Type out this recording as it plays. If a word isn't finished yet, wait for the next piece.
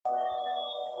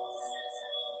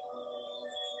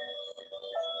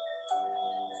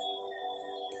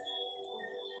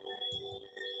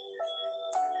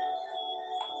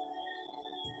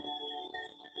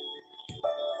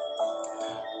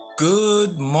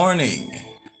Good morning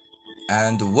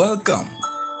and welcome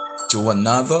to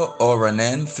another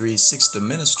RNN 360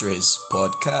 Ministries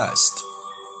podcast.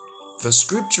 The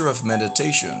scripture of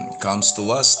meditation comes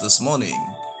to us this morning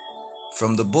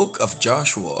from the book of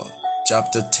Joshua,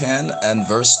 chapter 10 and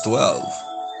verse 12.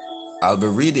 I'll be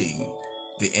reading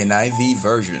the NIV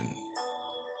version,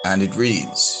 and it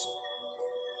reads,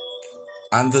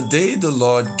 "And the day the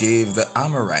Lord gave the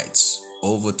Amorites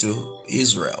over to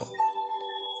Israel,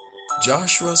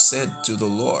 Joshua said to the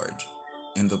Lord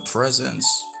in the presence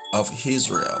of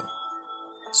Israel,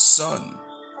 'Sun,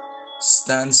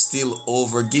 stand still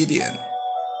over Gibeon.'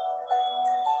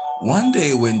 One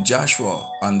day when Joshua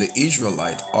and the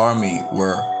Israelite army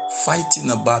were fighting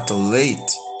a battle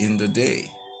late in the day,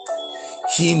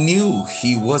 he knew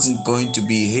he wasn't going to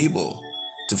be able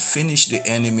to finish the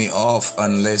enemy off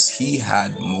unless he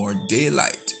had more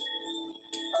daylight.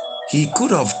 He could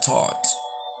have thought,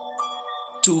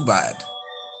 too bad,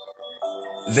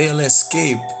 they'll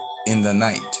escape in the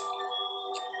night.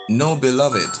 No,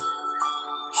 beloved,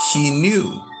 he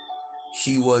knew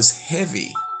he was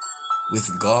heavy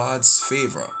with God's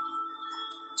favor.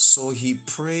 So he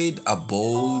prayed a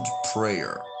bold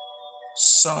prayer.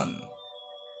 'Sun,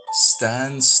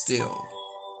 stand still.'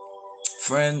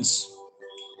 Friends,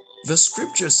 the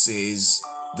scripture says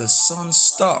the sun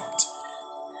stopped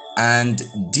and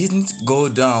didn't go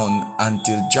down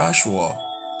until Joshua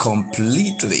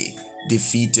completely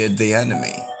defeated the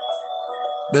enemy.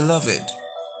 Beloved,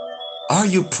 are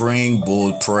you praying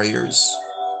bold prayers,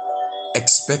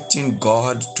 expecting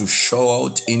God to show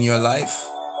out in your life?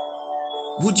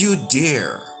 Would you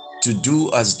dare to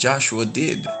do as Joshua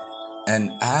did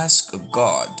and ask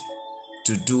God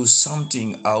to do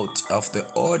something out of the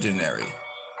ordinary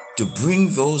to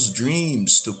bring those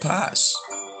dreams to pass?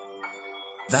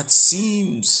 That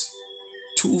seems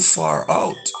too far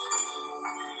out.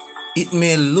 It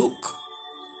may look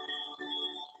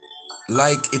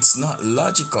like it's not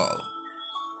logical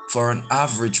for an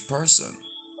average person,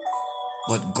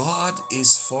 but God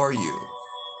is for you.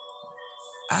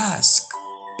 Ask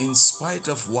in spite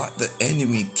of what the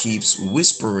enemy keeps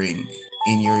whispering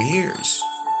in your ears.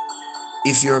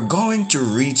 If you're going to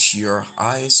reach your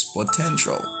highest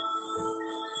potential,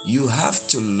 you have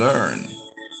to learn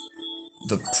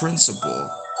the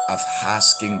principle of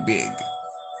asking big.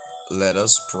 Let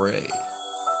us pray.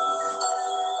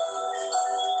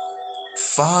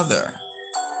 Father,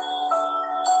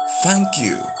 thank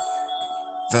you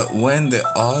that when the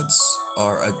odds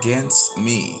are against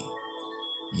me,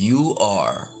 you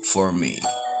are for me.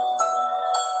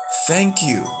 Thank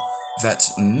you that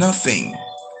nothing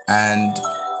and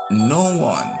no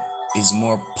one is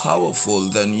more powerful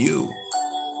than you.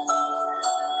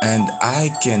 And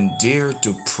I can dare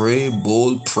to pray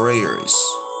bold prayers.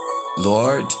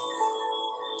 Lord,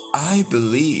 I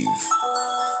believe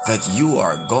that you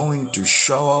are going to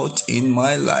show out in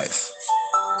my life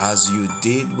as you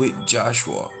did with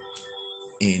Joshua.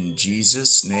 In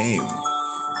Jesus' name,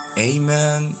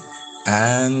 amen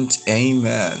and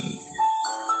amen.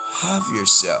 Have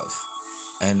yourself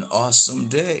an awesome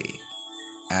day.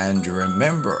 And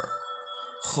remember,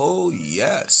 oh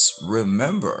yes,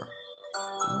 remember,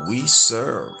 we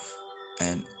serve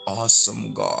an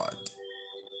awesome God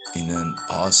in an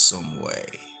awesome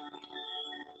way.